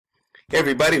Hey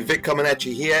everybody, Vic coming at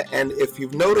you here. And if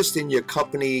you've noticed in your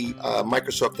company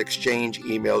Microsoft Exchange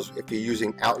emails, if you're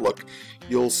using Outlook,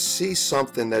 you'll see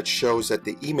something that shows that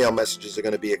the email messages are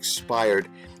going to be expired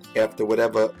after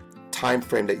whatever time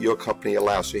frame that your company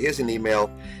allows. So here's an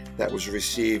email that was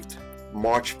received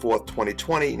March 4th,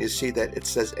 2020, and you see that it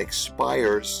says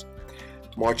expires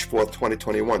March 4th,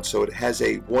 2021. So it has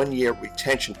a 1-year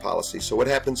retention policy. So what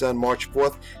happens on March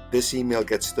 4th? This email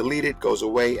gets deleted, goes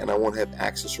away, and I won't have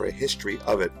access or a history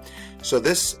of it. So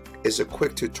this is a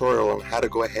quick tutorial on how to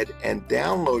go ahead and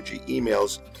download your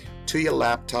emails to your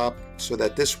laptop so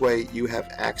that this way you have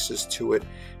access to it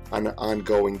on an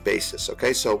ongoing basis.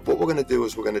 Okay, so what we're going to do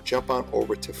is we're going to jump on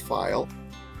over to File,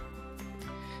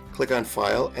 click on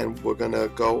File, and we're going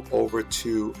to go over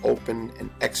to Open and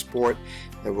Export,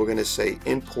 and we're going to say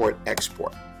Import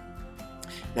Export.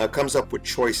 Now it comes up with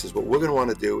choices. What we're going to want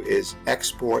to do is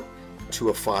export to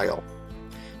a file,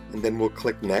 and then we'll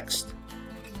click Next.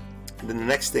 And then the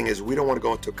next thing is we don't want to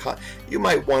go into you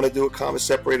might want to do a comma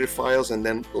separated files and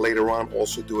then later on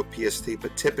also do a PST,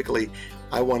 but typically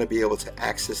I want to be able to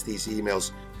access these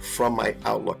emails from my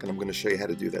Outlook, and I'm going to show you how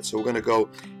to do that. So we're going to go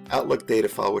Outlook data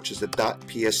file, which is the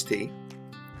 .pst,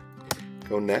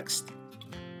 go Next,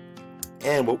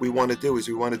 and what we want to do is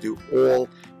we want to do all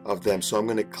of them. So I'm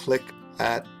going to click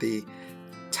at the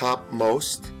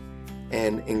topmost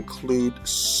and include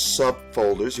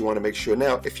subfolders. You want to make sure.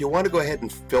 Now if you want to go ahead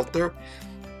and filter,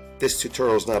 this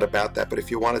tutorial is not about that, but if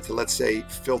you wanted to, let's say,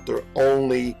 filter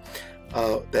only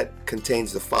that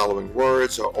contains the following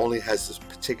words, or only has this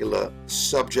particular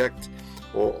subject,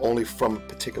 or only from a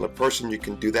particular person, you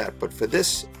can do that. But for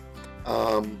this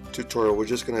tutorial, we're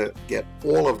just going to get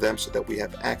all of them so that we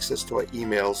have access to our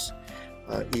emails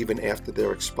even after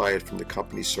they're expired from the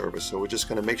company service. So we're just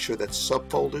going to make sure that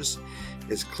subfolders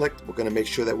is clicked. We're going to make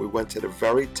sure that we went to the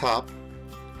very top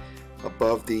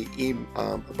above the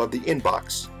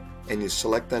inbox, and you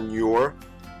select on your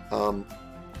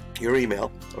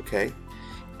email, okay,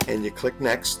 and you click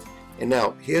Next. And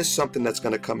now here's something that's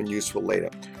going to come in useful later.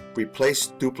 Replace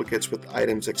duplicates with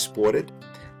items exported.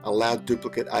 Allow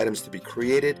duplicate items to be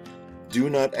created. Do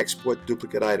not export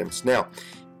duplicate items. Now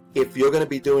if you're going to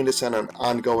be doing this on an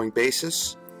ongoing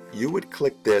basis, you would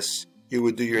click this, you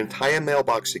would do your entire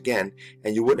mailbox again,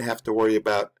 and you wouldn't have to worry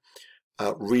about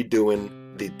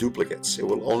redoing the duplicates. It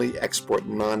will only export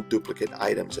non-duplicate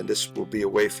items, and this will be a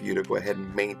way for you to go ahead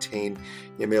and maintain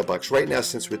your mailbox. Right now,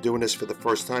 since we're doing this for the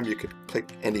first time, you could click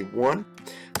any one.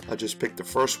 I'll just pick the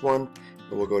first one,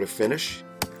 and we'll go to Finish.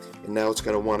 And now it's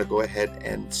going to want to go ahead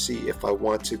and see if I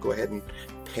want to go ahead and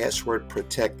password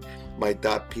protect my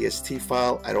 .pst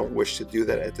file. I don't wish to do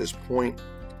that at this point.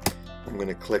 I'm going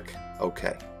to click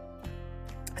OK.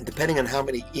 And depending on how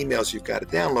many emails you've got to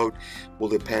download will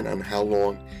depend on how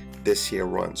long this here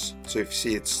runs. So if you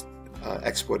see it's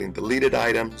exporting deleted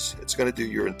items, it's going to do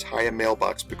your entire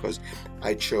mailbox because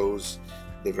I chose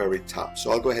the very top. So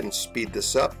I'll go ahead and speed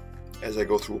this up as I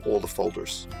go through all the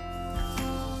folders.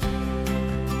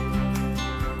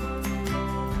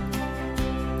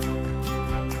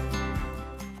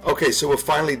 Okay, so we're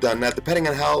finally done. Now, depending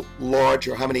on how large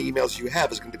or how many emails you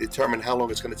have is going to determine how long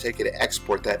it's going to take you to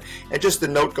export that. And just a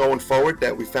note going forward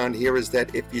that we found here is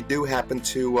that if you do happen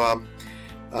to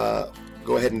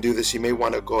go ahead and do this, you may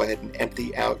want to go ahead and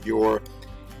empty out your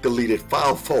deleted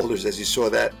file folders. As you saw,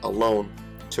 that alone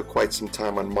took quite some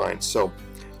time on mine. So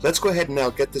let's go ahead and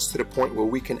now get this to the point where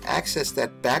we can access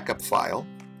that backup file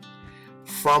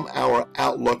from our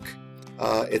Outlook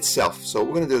itself. So what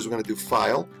we're going to do is we're going to do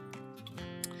File,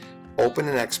 Open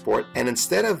and Export, and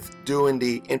instead of doing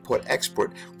the Import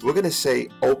Export, we're going to say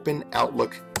Open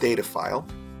Outlook Data File.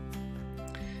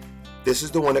 This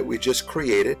is the one that we just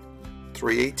created,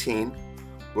 318.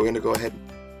 We're going to go ahead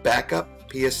and back up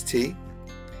PST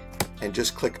and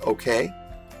just click OK.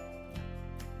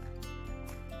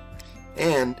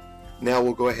 And now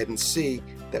we'll go ahead and see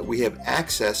that we have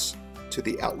access to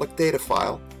the Outlook data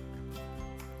file.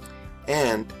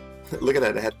 And look at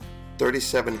that, I had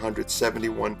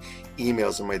 3,771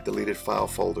 emails in my deleted file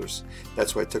folders.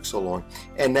 That's why it took so long.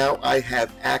 And now I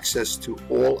have access to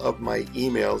all of my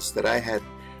emails that I had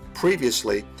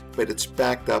previously, but it's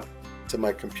backed up to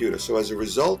my computer. So as a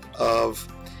result of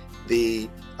the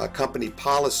company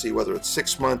policy, whether it's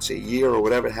 6 months, a year, or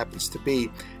whatever it happens to be,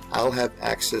 I'll have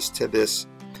access to this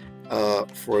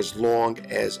for as long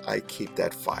as I keep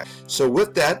that file. So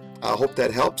with that, I hope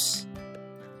that helps,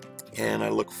 and I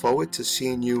look forward to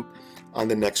seeing you on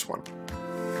the next one.